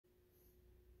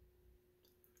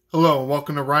Hello and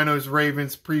welcome to Ryno's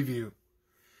Ravens preview.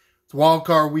 It's wild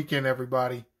card weekend,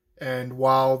 everybody. And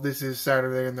while this is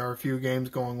Saturday and there are a few games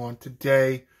going on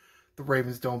today, the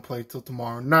Ravens don't play till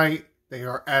tomorrow night. They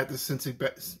are at the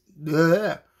Cincinnati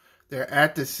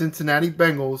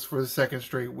Bengals for the second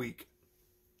straight week.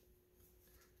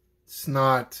 It's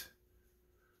not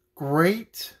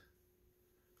great.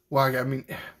 Well, I mean,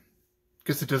 I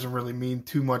guess it doesn't really mean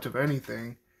too much of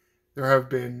anything. There have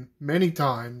been many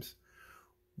times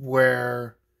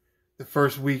where the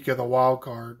first week of the wild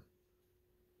card,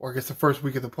 or I guess the first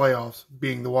week of the playoffs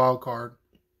being the wild card,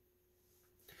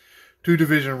 two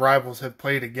division rivals have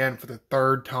played again for the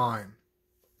third time.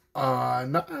 Now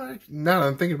that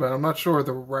I'm thinking about it, I'm not sure of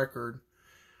the record,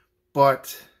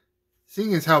 but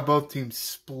seeing as how both teams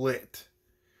split,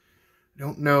 I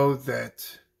don't know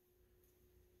that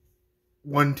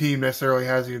one team necessarily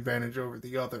has the advantage over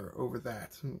the other over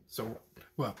that. So,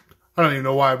 well, I don't even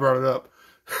know why I brought it up.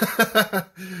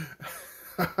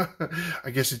 I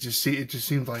guess it just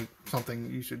seemed like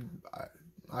something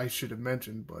I should have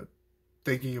mentioned, but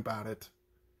thinking about it,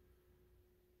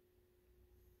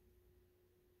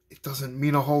 it doesn't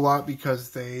mean a whole lot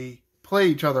because they play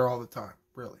each other all the time,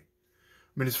 really.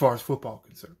 I mean, as far as football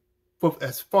concerned,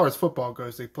 as far as football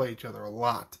goes, they play each other a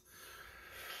lot.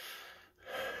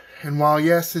 And while,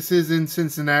 yes, this is in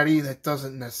Cincinnati, that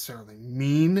doesn't necessarily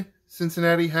mean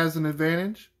Cincinnati has an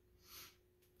advantage.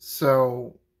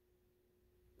 So,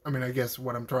 I mean, I guess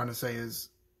what I'm trying to say is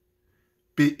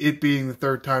it being the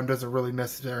third time doesn't really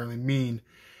necessarily mean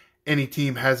any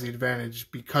team has the advantage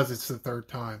because it's the third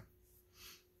time.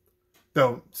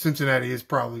 Though Cincinnati is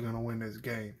probably going to win this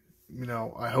game. You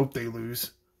know, I hope they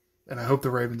lose, and I hope the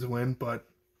Ravens win, but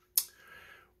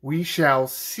we shall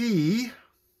see.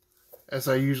 As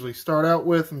I usually start out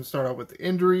with, I'm going to start out with the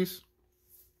injuries.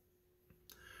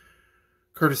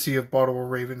 Courtesy of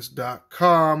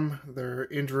BaltimoreRavens.com, their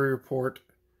injury report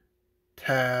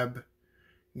tab.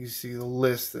 You see the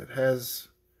list that has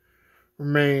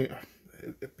remained.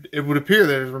 It would appear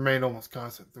that it has remained almost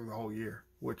constant through the whole year,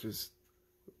 which is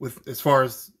as far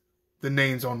as the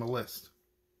names on the list.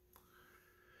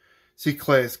 See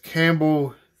Calais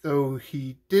Campbell, though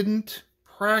he didn't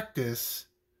practice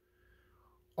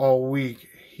all week,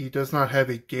 he does not have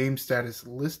a game status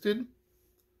listed.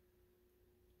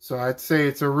 So I'd say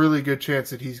it's a really good chance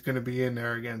that he's going to be in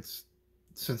there against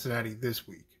Cincinnati this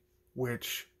week,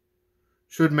 which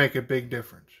should make a big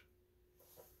difference.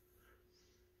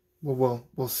 Well,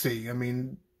 we'll see. I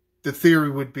mean, the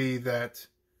theory would be that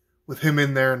with him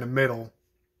in there in the middle,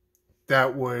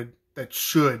 that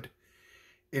should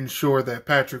ensure that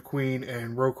Patrick Queen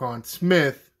and Roquan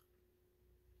Smith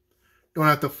don't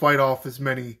have to fight off as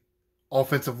many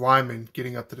offensive linemen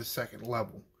getting up to the second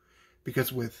level.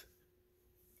 Because with,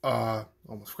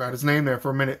 almost forgot his name there for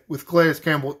a minute, with Calais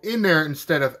Campbell in there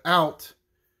instead of out,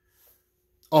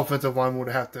 offensive linemen would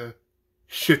have to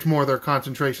shift more of their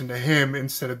concentration to him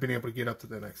instead of being able to get up to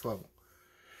the next level.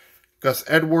 Gus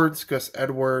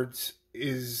Edwards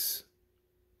is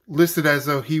listed as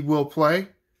though he will play.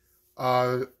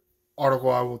 Article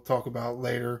I will talk about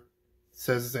later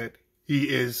says that he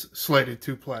is slated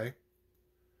to play.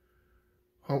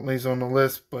 Huntley's on the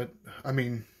list, but, I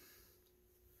mean,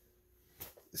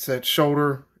 it's that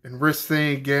shoulder and wrist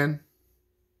thing again.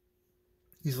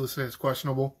 He's listed as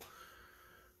questionable.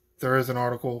 There is an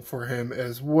article for him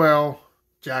as well.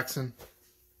 Jackson's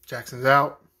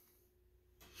out.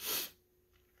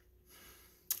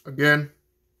 Again,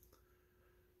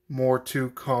 more to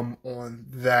come on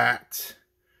that.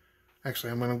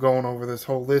 Actually, I'm going to go on over this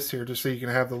whole list here just so you can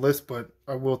have the list, but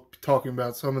I will be talking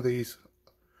about a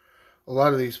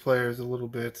lot of these players in a little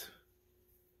bit.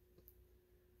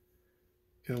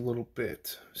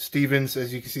 Stevens,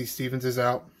 as you can see, Stevens is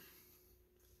out.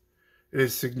 It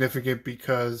is significant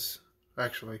because,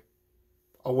 actually,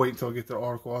 I'll wait until I get to the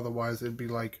article, otherwise it'd be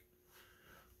like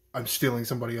I'm stealing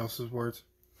somebody else's words,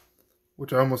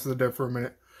 which I almost did that for a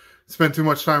minute. Spend too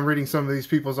much time reading some of these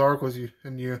people's articles,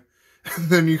 and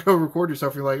then you go record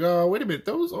yourself. You're like, oh, wait a minute,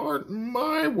 those aren't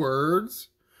my words.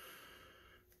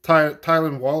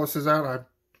 Tylan Wallace is out.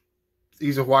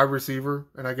 He's a wide receiver,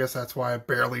 and I guess that's why I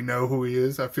barely know who he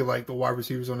is. I feel like the wide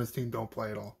receivers on his team don't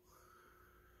play at all.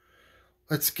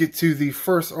 Let's get to the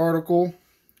first article,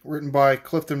 written by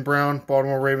Clifton Brown,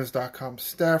 BaltimoreRavens.com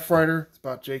staff writer. It's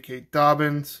about J.K.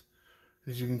 Dobbins.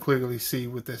 As you can clearly see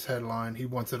with this headline, he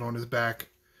wants it on his back.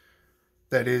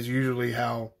 That is usually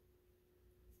how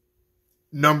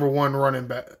number one running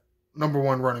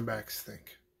backs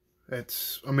think.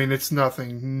 It's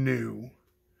nothing new.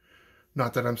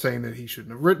 Not that I'm saying that he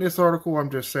shouldn't have written this article. I'm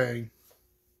just saying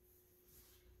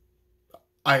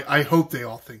I hope they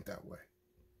all think that way.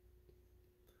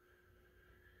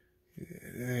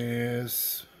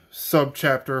 is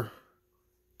subchapter,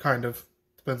 kind of.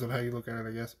 Depends on how you look at it,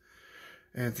 I guess.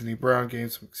 Anthony Brown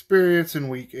gained some experience in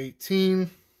Week 18.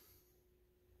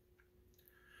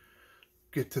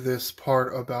 Get to this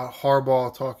part about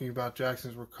Harbaugh talking about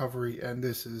Jackson's recovery, and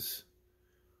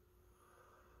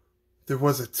there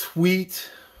was a tweet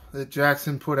that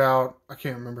Jackson put out, I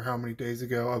can't remember how many days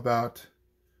ago, about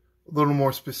a little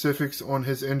more specifics on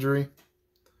his injury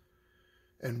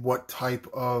and what type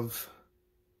of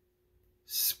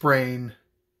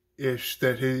sprain-ish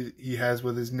that he has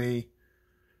with his knee,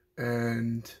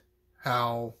 and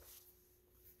how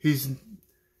he's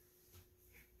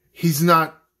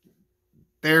not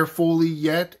there fully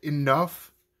yet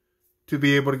enough to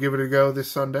be able to give it a go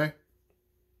this Sunday.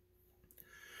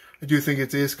 I do think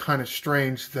it is kind of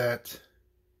strange that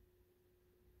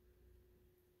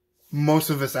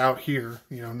most of us out here,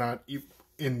 not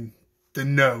in the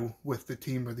know with the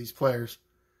team or these players,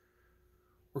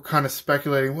 we're kind of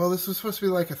speculating, well, this was supposed to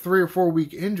be like a 3 or 4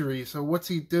 week injury, so what's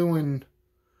he doing?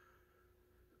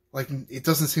 Like, it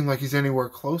doesn't seem like he's anywhere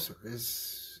closer.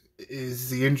 Is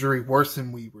the injury worse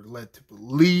than we were led to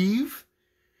believe?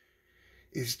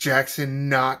 Is Jackson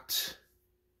not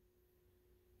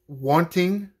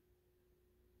wanting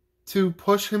to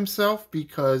push himself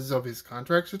because of his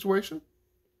contract situation?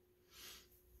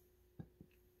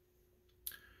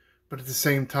 But at the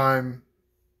same time,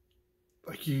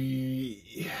 like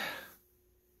he's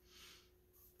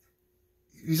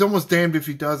almost damned if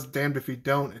he does, damned if he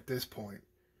don't at this point.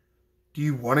 Do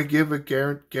you want to give a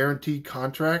guaranteed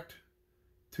contract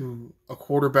to a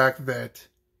quarterback that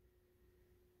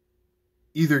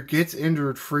either gets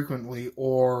injured frequently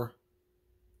or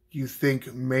you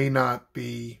think may not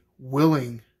be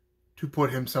willing to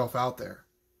put himself out there,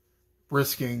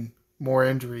 risking more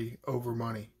injury over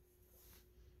money?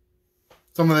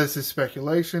 Some of this is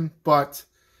speculation, but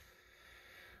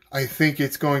I think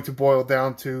it's going to boil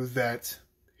down to that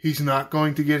he's not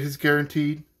going to get his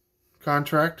guaranteed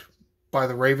contract, by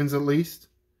the Ravens at least.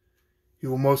 He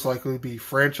will most likely be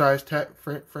franchise tagged.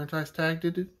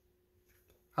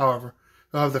 However,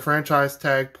 they'll have the franchise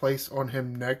tag placed on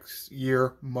him next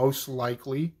year, most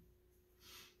likely.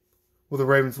 Will the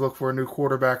Ravens look for a new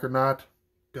quarterback or not?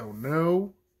 Don't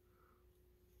know.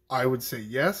 I would say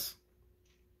yes.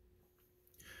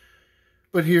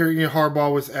 But here,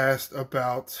 Harbaugh was asked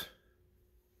about,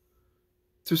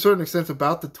 to a certain extent,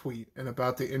 about the tweet and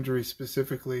about the injury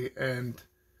specifically, and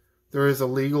there is a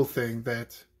legal thing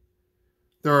that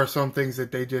there are some things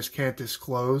that they just can't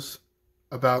disclose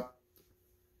about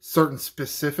certain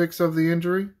specifics of the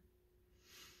injury.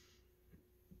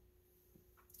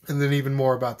 And then even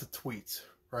more about the tweets,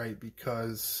 right?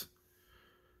 Because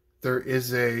there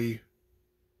is a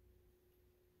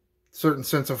certain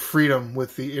sense of freedom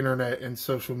with the internet and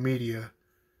social media.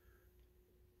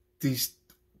 These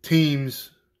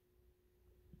teams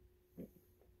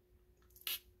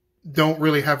don't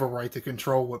really have a right to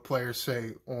control what players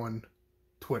say on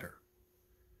Twitter.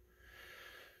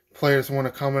 Players want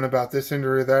to comment about this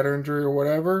injury or that injury or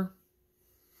whatever,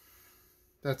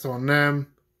 that's on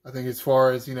them. I think as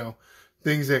far as,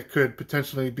 things that could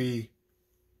potentially be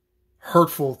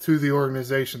hurtful to the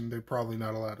organization, they're probably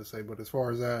not allowed to say. But as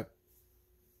far as that,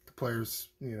 the players,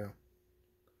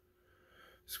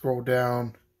 scroll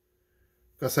down.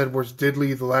 Gus Edwards did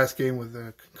leave the last game with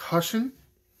a concussion.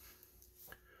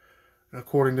 And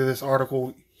according to this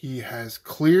article, he has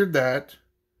cleared that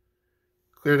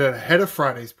ahead of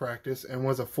Friday's practice and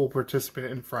was a full participant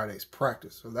in Friday's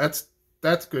practice. So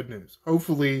that's good news.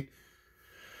 Hopefully,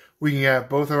 we can have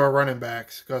both of our running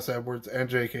backs, Gus Edwards and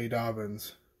J.K.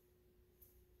 Dobbins,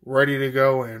 ready to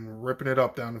go and ripping it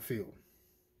up down the field.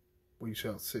 We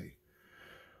shall see.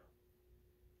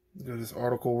 This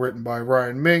article written by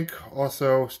Ryan Mink,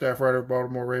 also staff writer at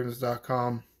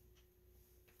BaltimoreRavens.com.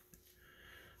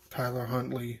 Tyler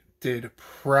Huntley did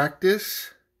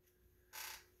practice.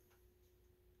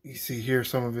 You see here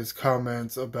some of his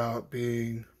comments about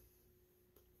being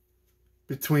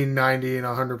between 90 and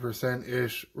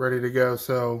 100%-ish ready to go.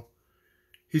 So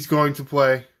he's going to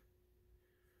play.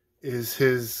 Is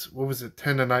his,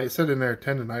 tendonitis? It said in there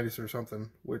tendonitis or something,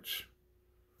 which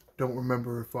I don't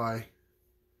remember if I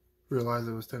realized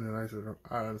it was tendonitis.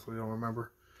 I honestly don't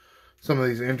remember. Some of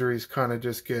these injuries kind of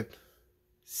just get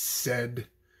said.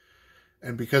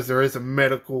 And because there is a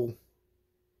medical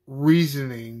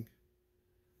reasoning,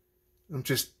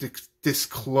 just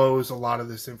disclose a lot of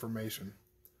this information.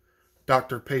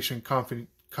 Doctor-patient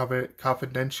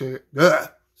confidential,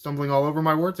 stumbling all over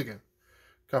my words again.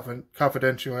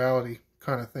 Confidentiality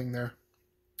kind of thing there.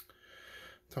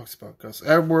 Talks about Gus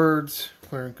Edwards,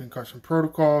 clearing concussion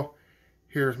protocol.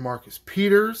 Here's Marcus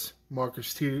Peters.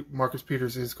 Marcus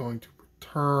Peters is going to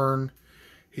return.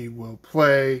 He will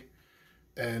play.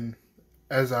 And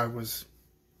as I was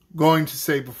going to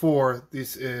say before,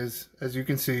 this is, as you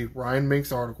can see, Ryan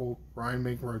Mink's article. Ryan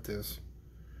Mink wrote this.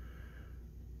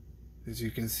 As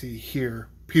you can see here,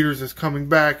 Peters is coming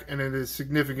back, and it is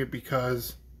significant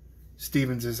because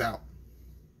Stevens is out,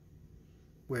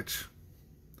 which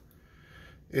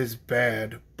is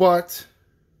bad. But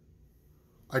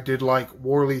I did like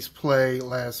Worley's play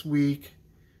last week,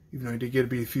 even though he did get to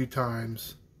beat a few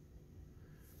times.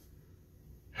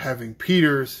 Having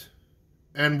Peters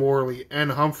and Worley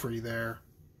and Humphrey there,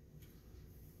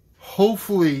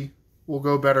 hopefully will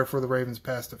go better for the Ravens'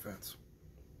 pass defense.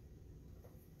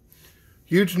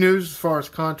 Huge news as far as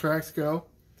contracts go.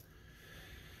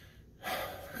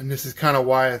 And this is kind of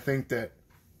why I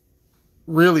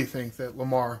really think that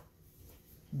Lamar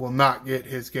will not get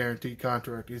his guaranteed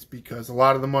contract, is because a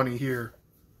lot of the money here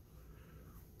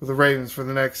for the Ravens for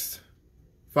the next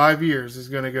 5 years is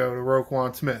going to go to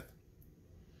Roquan Smith.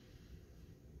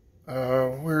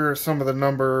 Where are some of the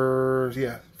numbers?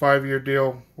 Yeah, 5-year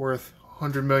deal worth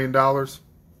 $100 million. So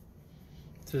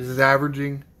this is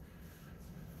averaging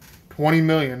 $20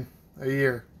 million a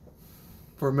year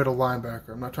for a middle linebacker.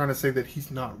 I'm not trying to say that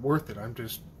he's not worth it. I'm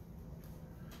just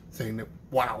saying that,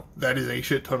 wow, that is a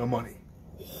shit ton of money.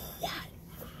 Wow.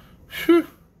 Whew.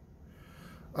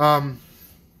 I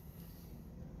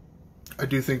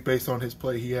do think based on his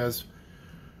play, he has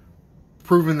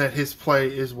proven that his play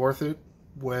is worth it.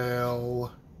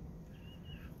 Well,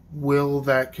 will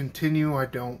that continue? I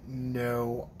don't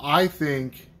know. I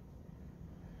think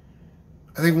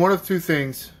one of two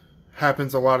things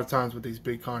happens a lot of times with these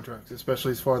big contracts,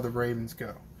 especially as far as the Ravens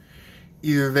go.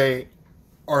 Either they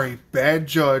are a bad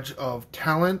judge of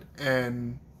talent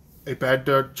and a bad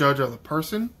judge of the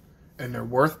person and their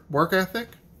work ethic,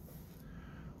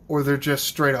 or they're just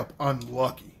straight up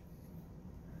unlucky.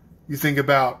 You think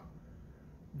about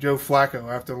Joe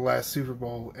Flacco after the last Super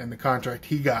Bowl and the contract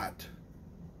he got,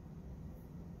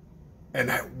 and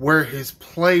where his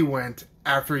play went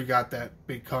after he got that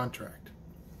big contract.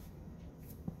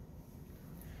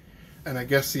 And I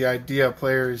guess the idea a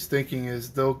player is thinking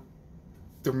is they're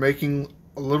making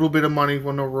a little bit of money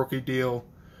on a rookie deal,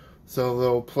 so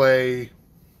they'll play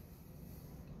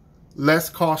less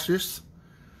cautious,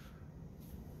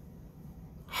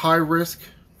 high risk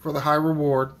for the high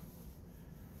reward,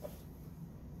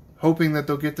 hoping that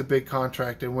they'll get the big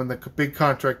contract. And when the big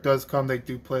contract does come, they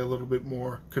do play a little bit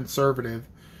more conservative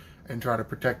and try to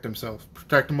protect themselves,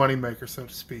 protect the moneymaker, so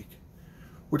to speak,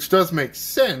 which does make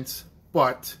sense,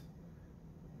 but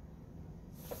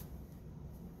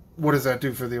what does that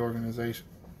do for the organization?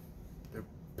 They're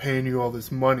paying you all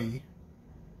this money,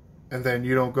 and then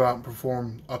you don't go out and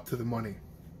perform up to the money.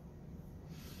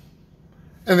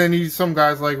 And then you some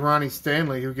guys like Ronnie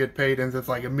Stanley who get paid and that's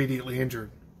like immediately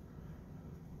injured.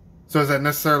 So is that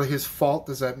necessarily his fault?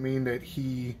 Does that mean that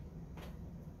he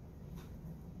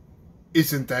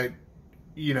isn't that,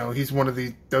 he's one of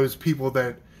those people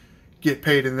that get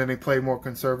paid and then they play more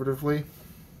conservatively?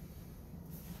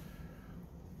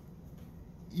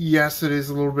 Yes, it is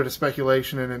a little bit of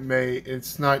speculation, and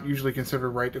it's not usually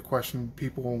considered right to question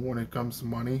people when it comes to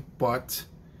money, but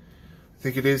I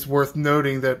think it is worth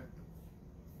noting that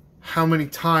how many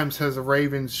times has the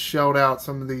Ravens shelled out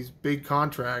some of these big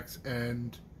contracts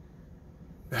and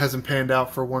it hasn't panned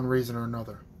out for one reason or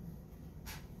another,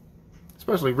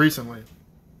 especially recently.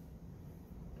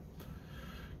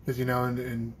 Because,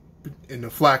 in the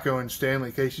Flacco and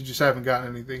Stanley case, you just haven't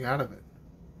gotten anything out of it.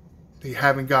 They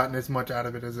haven't gotten as much out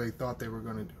of it as they thought they were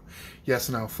going to do. Yes,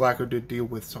 now Flacco did deal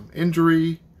with some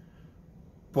injury,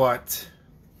 but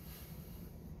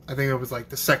I think it was like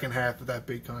the second half of that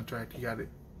big contract he got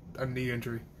a knee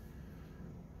injury.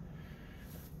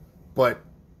 But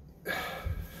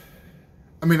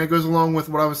it goes along with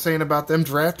what I was saying about them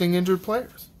drafting injured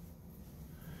players.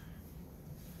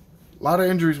 A lot of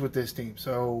injuries with this team,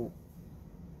 so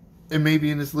it may be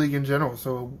in this league in general.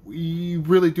 So you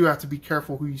really do have to be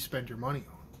careful who you spend your money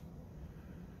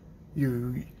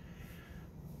on.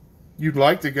 You'd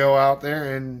like to go out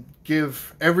there and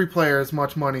give every player as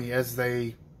much money as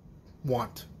they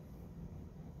want.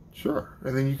 Sure.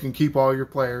 And then you can keep all your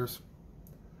players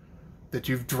that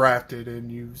you've drafted and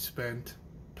you've spent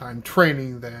time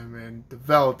training them and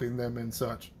developing them and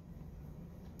such.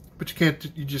 But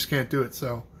you just can't do it.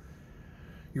 So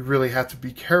you really have to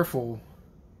be careful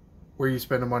where you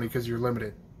spend the money because you're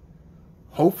limited.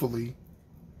 Hopefully,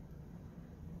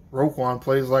 Roquan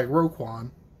plays like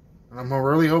Roquan. And I'm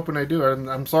really hoping they do.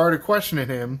 I'm sorry to question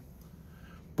him,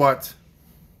 but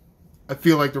I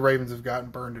feel like the Ravens have gotten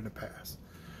burned in the past.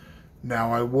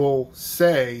 Now, I will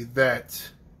say that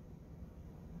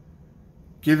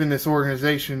given this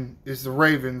organization is the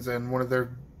Ravens and one of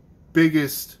their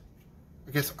biggest,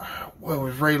 I guess, well,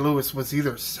 Ray Lewis was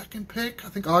either second pick. I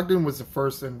think Ogden was the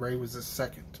first and Ray was the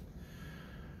second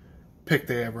pick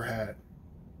they ever had.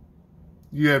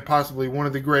 You had possibly one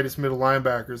of the greatest middle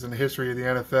linebackers in the history of the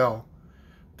NFL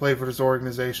play for this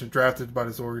organization, drafted by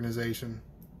this organization.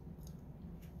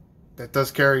 That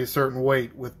does carry a certain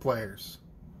weight with players.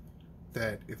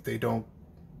 That if they don't,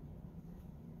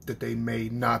 that they may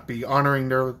not be honoring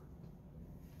the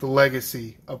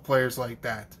legacy of players like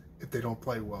that if they don't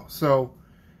play well. So,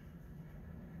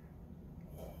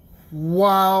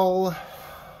 while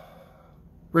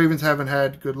Ravens haven't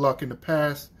had good luck in the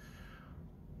past,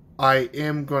 I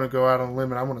am going to go out on a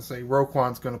limb and I'm going to say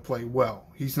Roquan's going to play well.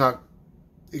 He's not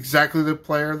exactly the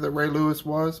player that Ray Lewis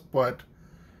was, but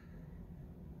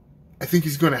I think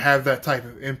he's going to have that type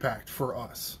of impact for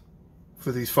us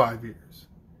for these 5 years.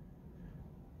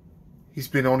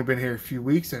 He's only been here a few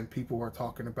weeks, and people are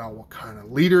talking about what kind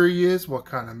of leader he is, what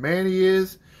kind of man he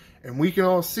is, and we can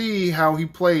all see how he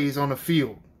plays on the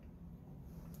field.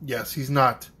 Yes, he's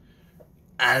not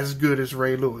as good as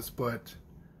Ray Lewis, but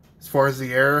as far as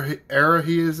the era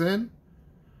he is in,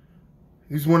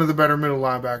 he's one of the better middle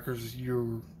linebackers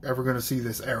you're ever going to see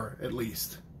this era, at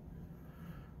least.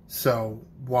 So,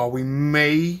 while we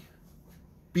may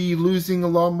be losing a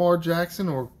Lamar Jackson,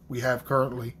 or we have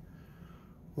currently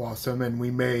lost him, and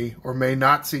we may or may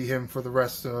not see him for the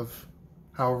rest of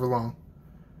however long,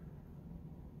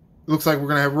 it looks like we're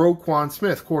going to have Roquan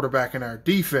Smith quarterback in our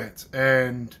defense,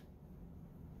 and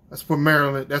that's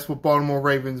what Baltimore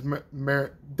Ravens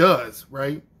does,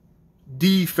 right?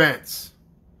 Defense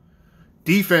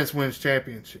wins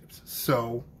championships.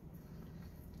 So,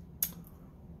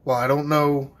 while I don't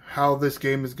know how this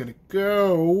game is going to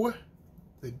go,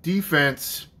 the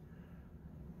defense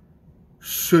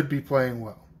should be playing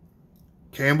well.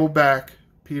 Campbell back,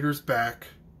 Peters back.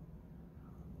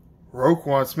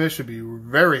 Roquan Smith should be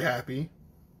very happy.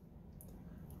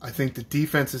 I think the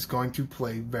defense is going to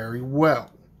play very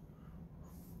well.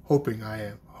 Hoping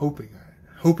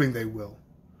they will.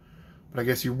 But I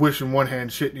guess you wish in one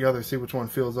hand, shit in the other, see which one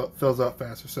fills up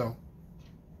faster. So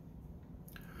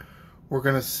we're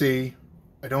gonna see.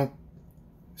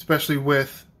 Especially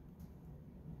with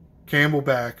Campbell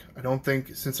back, I don't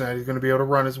think Cincinnati's going to be able to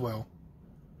run as well.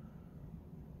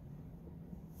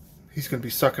 He's going to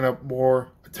be sucking up more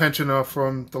attention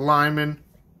from the linemen.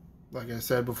 Like I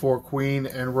said before, Queen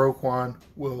and Roquan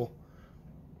will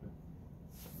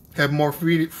have more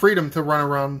freedom to run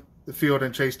around the field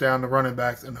and chase down the running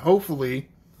backs, and hopefully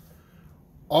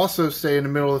also stay in the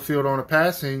middle of the field on a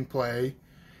passing play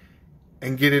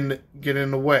and get in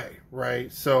the way,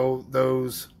 right? So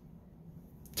those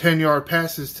 10-yard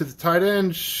passes to the tight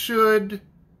end should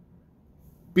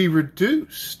be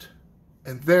reduced,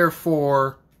 and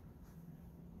therefore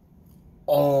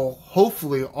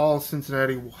hopefully all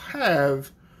Cincinnati will have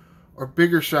are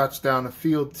bigger shots down the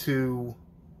field to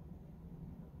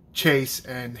Chase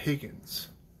and Higgins.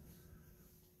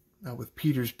 Now with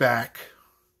Peters back,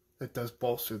 that does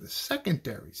bolster the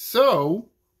secondary. So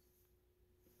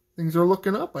things are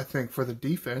looking up, I think, for the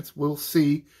defense. We'll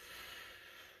see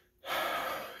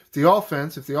if the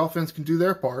offense can do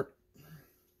their part.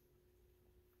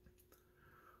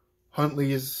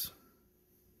 Huntley is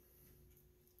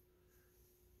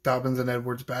Dobbins and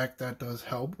Edwards back. That does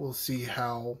help. We'll see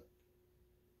how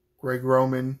Greg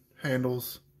Roman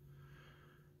handles.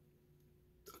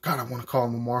 God, I want to call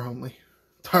him Lamar Huntley.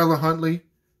 Tyler Huntley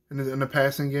in the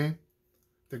passing game.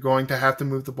 They're going to have to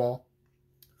move the ball.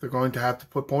 They're going to have to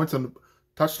put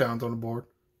touchdowns on the board.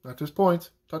 Not just points,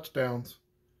 touchdowns.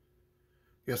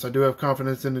 Yes, I do have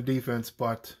confidence in the defense,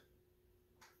 but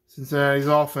Cincinnati's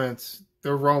offense,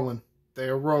 they're rolling. They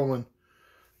are rolling.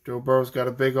 Joe Burrow's got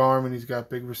a big arm, and he's got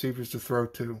big receivers to throw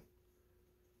to.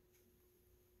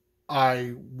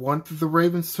 I want the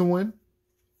Ravens to win,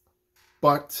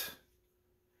 but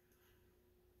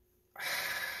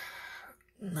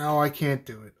no, I can't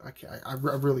do it. I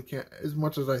really can't. As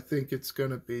much as I think it's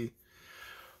going to be.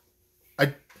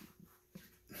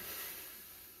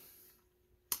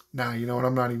 Now, you know what?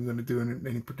 I'm not even going to do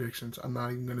any predictions. I'm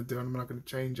not even going to do it. I'm not going to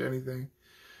change anything.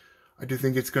 I do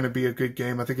think it's going to be a good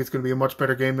game. I think it's going to be a much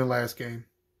better game than last game.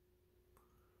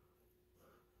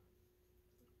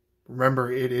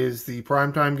 Remember, it is the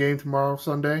primetime game tomorrow,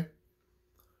 Sunday.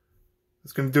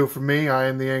 That's going to do it for me. I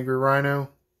am the Angry Ryno.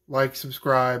 Like,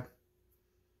 subscribe.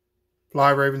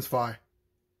 Fly, Ravens, fly.